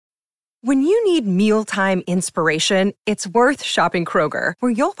When you need mealtime inspiration, it's worth shopping Kroger,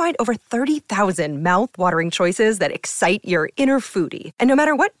 where you'll find over 30,000 mouth-watering choices that excite your inner foodie. And no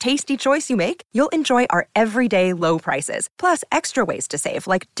matter what tasty choice you make, you'll enjoy our everyday low prices, plus extra ways to save,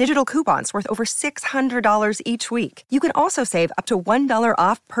 like digital coupons worth over $600 each week. You can also save up to $1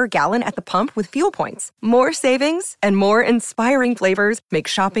 off per gallon at the pump with fuel points. More savings and more inspiring flavors make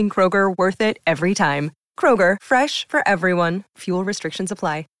shopping Kroger worth it every time. Kroger, fresh for everyone. Fuel restrictions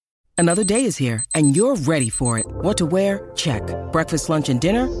apply. Another day is here, and you're ready for it. What to wear? Check. Breakfast, lunch, and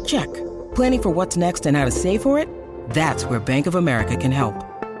dinner? Check. Planning for what's next and how to save for it? That's where Bank of America can help.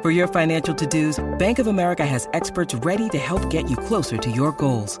 For your financial to-dos, Bank of America has experts ready to help get you closer to your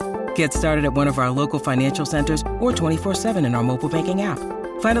goals. Get started at one of our local financial centers or 24/7 in our mobile banking app.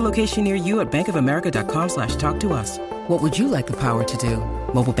 Find a location near you at bankofamerica.com/talktous. What would you like the power to do?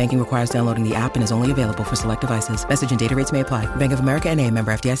 Mobile banking requires downloading the app and is only available for select devices. Message and data rates may apply. Bank of America N.A.,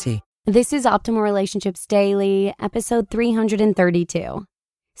 member FDIC. This is Optimal Relationships Daily, episode 332.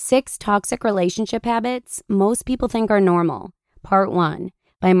 6 Toxic Relationship Habits Most People Think Are Normal, Part 1,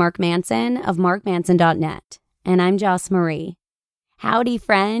 by Mark Manson of markmanson.net. And I'm Joss Marie. Howdy,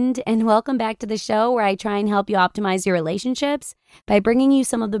 friend, and welcome back to the show where I try and help you optimize your relationships by bringing you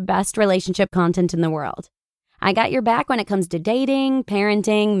some of the best relationship content in the world. I got your back when it comes to dating,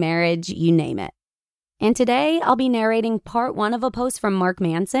 parenting, marriage, you name it. And today, I'll be narrating part 1 of a post from Mark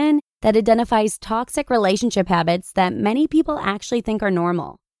Manson that identifies toxic relationship habits that many people actually think are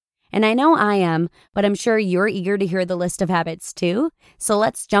normal. And I know I am, but I'm sure you're eager to hear the list of habits too. So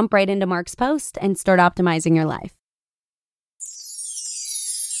let's jump right into Mark's post and start optimizing your life.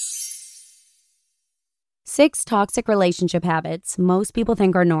 6 Toxic Relationship Habits Most People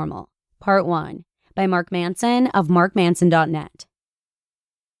Think Are Normal, Part 1, by Mark Manson of markmanson.net.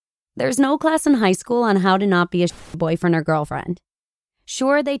 There's no class in high school on how to not be a boyfriend or girlfriend.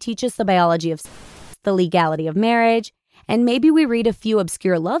 Sure, they teach us the biology of the legality of marriage, and maybe we read a few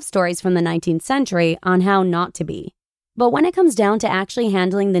obscure love stories from the 19th century on how not to be. But when it comes down to actually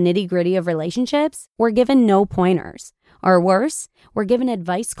handling the nitty-gritty of relationships, we're given no pointers. Or worse, we're given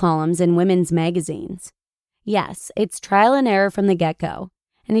advice columns in women's magazines. Yes, it's trial and error from the get-go.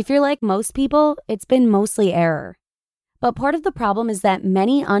 And if you're like most people, it's been mostly error. But part of the problem is that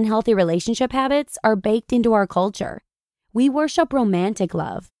many unhealthy relationship habits are baked into our culture. We worship romantic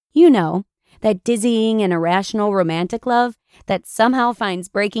love. You know, that dizzying and irrational romantic love that somehow finds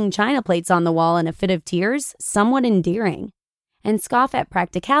breaking china plates on the wall in a fit of tears somewhat endearing, and scoff at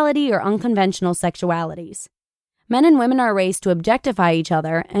practicality or unconventional sexualities. Men and women are raised to objectify each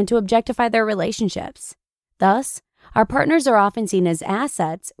other and to objectify their relationships. Thus, our partners are often seen as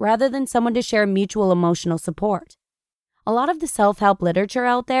assets rather than someone to share mutual emotional support. A lot of the self-help literature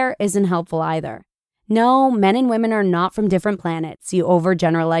out there isn't helpful either. No, men and women are not from different planets, you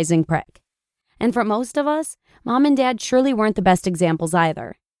overgeneralizing prick. And for most of us, mom and dad surely weren't the best examples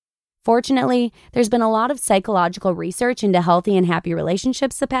either. Fortunately, there's been a lot of psychological research into healthy and happy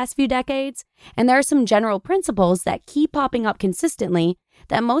relationships the past few decades, and there are some general principles that keep popping up consistently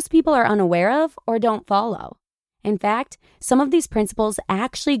that most people are unaware of or don't follow. In fact, some of these principles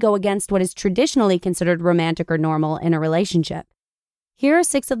actually go against what is traditionally considered romantic or normal in a relationship. Here are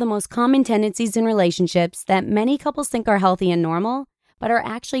 6 of the most common tendencies in relationships that many couples think are healthy and normal, but are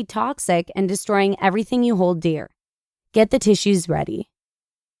actually toxic and destroying everything you hold dear. Get the tissues ready.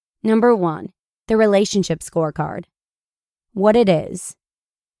 Number 1, the relationship scorecard. What it is.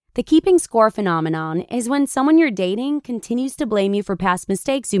 The keeping score phenomenon is when someone you're dating continues to blame you for past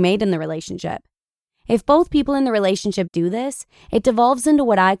mistakes you made in the relationship. If both people in the relationship do this, it devolves into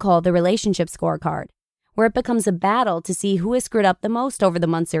what I call the relationship scorecard, where it becomes a battle to see who has screwed up the most over the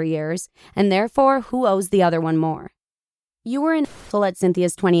months or years, and therefore who owes the other one more. You were an asshole at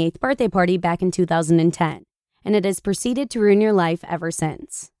Cynthia's 28th birthday party back in 2010, and it has proceeded to ruin your life ever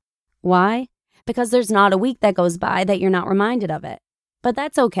since. Why? Because there's not a week that goes by that you're not reminded of it. But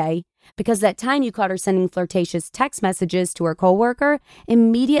that's okay, because that time you caught her sending flirtatious text messages to her coworker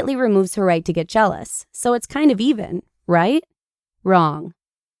immediately removes her right to get jealous. So it's kind of even, right? Wrong.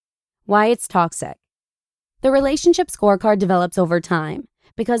 Why it's toxic. The relationship scorecard develops over time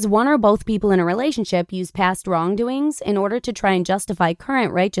because one or both people in a relationship use past wrongdoings in order to try and justify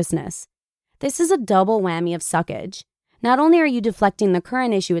current righteousness. This is a double whammy of suckage. Not only are you deflecting the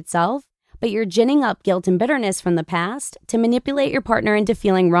current issue itself, but you're ginning up guilt and bitterness from the past to manipulate your partner into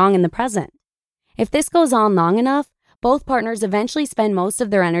feeling wrong in the present. If this goes on long enough, both partners eventually spend most of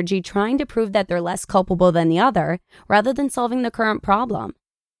their energy trying to prove that they're less culpable than the other, rather than solving the current problem.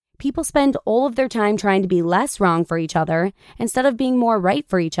 People spend all of their time trying to be less wrong for each other instead of being more right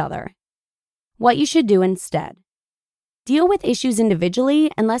for each other. What you should do instead. Deal with issues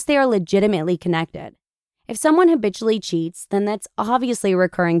individually unless they are legitimately connected. If someone habitually cheats, then that's obviously a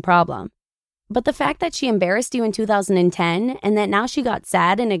recurring problem. But the fact that she embarrassed you in 2010 and that now she got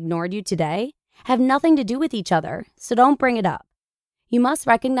sad and ignored you today have nothing to do with each other, so don't bring it up. You must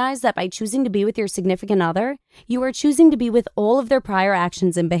recognize that by choosing to be with your significant other, you are choosing to be with all of their prior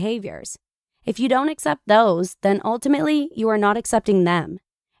actions and behaviors. If you don't accept those, then ultimately you are not accepting them.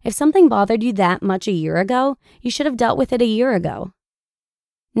 If something bothered you that much a year ago, you should have dealt with it a year ago.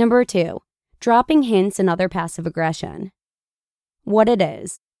 Number 2, dropping hints and other passive aggression. What it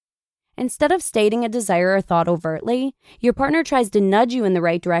is. Instead of stating a desire or thought overtly, your partner tries to nudge you in the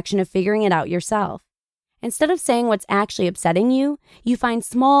right direction of figuring it out yourself. Instead of saying what's actually upsetting you, you find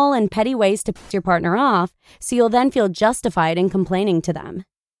small and petty ways to piss your partner off, so you'll then feel justified in complaining to them.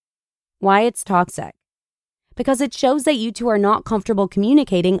 Why it's toxic. Because it shows that you two are not comfortable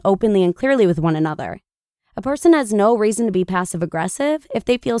communicating openly and clearly with one another. A person has no reason to be passive-aggressive if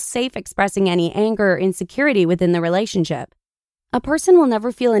they feel safe expressing any anger or insecurity within the relationship. A person will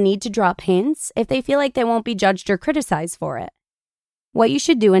never feel a need to drop hints if they feel like they won't be judged or criticized for it. What you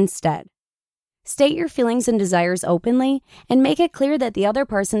should do instead. State your feelings and desires openly and make it clear that the other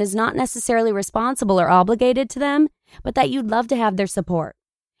person is not necessarily responsible or obligated to them, but that you'd love to have their support.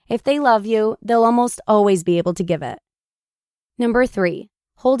 If they love you, they'll almost always be able to give it. Number 3,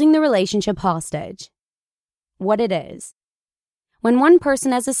 holding the relationship hostage. What it is. When one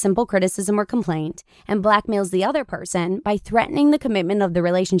person has a simple criticism or complaint and blackmails the other person by threatening the commitment of the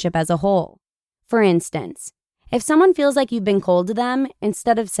relationship as a whole. For instance, if someone feels like you've been cold to them,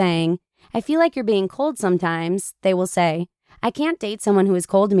 instead of saying, "I feel like you're being cold sometimes," they will say, "I can't date someone who is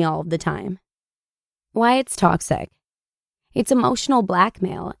cold to me all of the time." Why it's toxic. It's emotional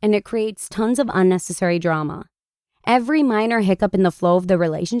blackmail, and it creates tons of unnecessary drama. Every minor hiccup in the flow of the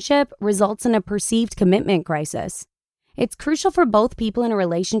relationship results in a perceived commitment crisis. It's crucial for both people in a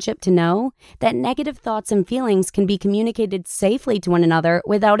relationship to know that negative thoughts and feelings can be communicated safely to one another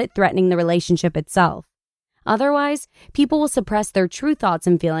without it threatening the relationship itself. Otherwise, people will suppress their true thoughts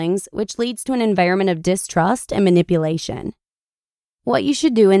and feelings, which leads to an environment of distrust and manipulation. What you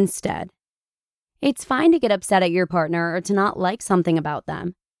should do instead. It's fine to get upset at your partner or to not like something about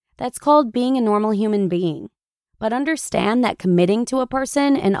them. That's called being a normal human being. But understand that committing to a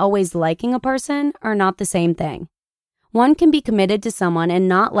person and always liking a person are not the same thing. One can be committed to someone and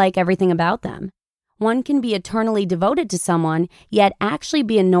not like everything about them. One can be eternally devoted to someone, yet actually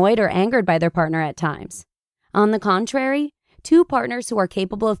be annoyed or angered by their partner at times. On the contrary, two partners who are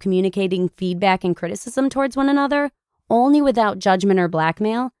capable of communicating feedback and criticism towards one another, only without judgment or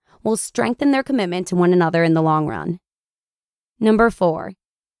blackmail, will strengthen their commitment to one another in the long run. Number 4,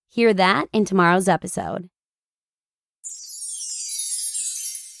 hear that in tomorrow's episode.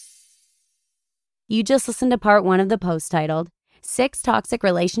 You just listened to part 1 of the post titled, 6 Toxic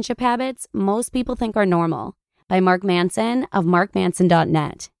Relationship Habits Most People Think Are Normal by Mark Manson of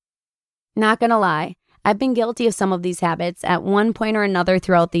markmanson.net. Not gonna lie, I've been guilty of some of these habits at one point or another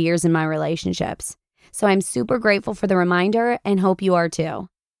throughout the years in my relationships. So I'm super grateful for the reminder and hope you are too.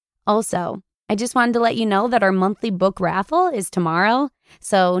 Also, I just wanted to let you know that our monthly book raffle is tomorrow,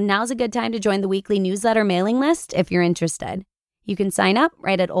 so now's a good time to join the weekly newsletter mailing list if you're interested. You can sign up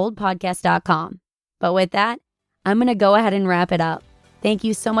right at oldpodcast.com. But with that, I'm going to go ahead and wrap it up. Thank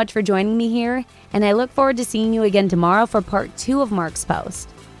you so much for joining me here, and I look forward to seeing you again tomorrow for part 2 of Mark's post,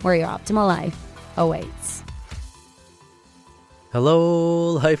 where your optimal life awaits.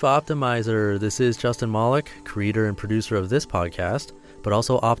 Hello, Life Optimizer. This is Justin Malik, creator and producer of this podcast, but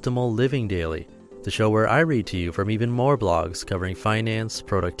also Optimal Living Daily, the show where I read to you from even more blogs covering finance,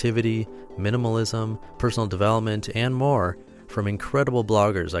 productivity, minimalism, personal development, and more from incredible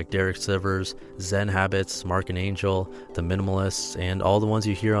bloggers like Derek Sivers, Zen Habits, Mark and Angel, The Minimalists, and all the ones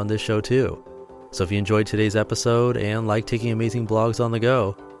you hear on this show too. So if you enjoyed today's episode and like taking amazing blogs on the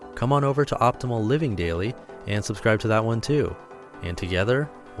go, come on over to Optimal Living Daily and subscribe to that one too. And together,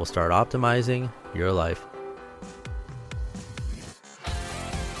 we'll start optimizing your life.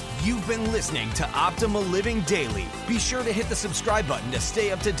 You've been listening to Optimal Living Daily. Be sure to hit the subscribe button to stay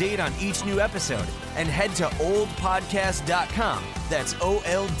up to date on each new episode and head to oldpodcast.com. That's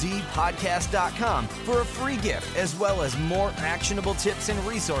OLDpodcast.com for a free gift as well as more actionable tips and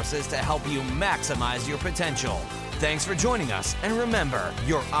resources to help you maximize your potential. Thanks for joining us, and remember,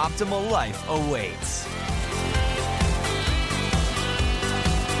 your optimal life awaits.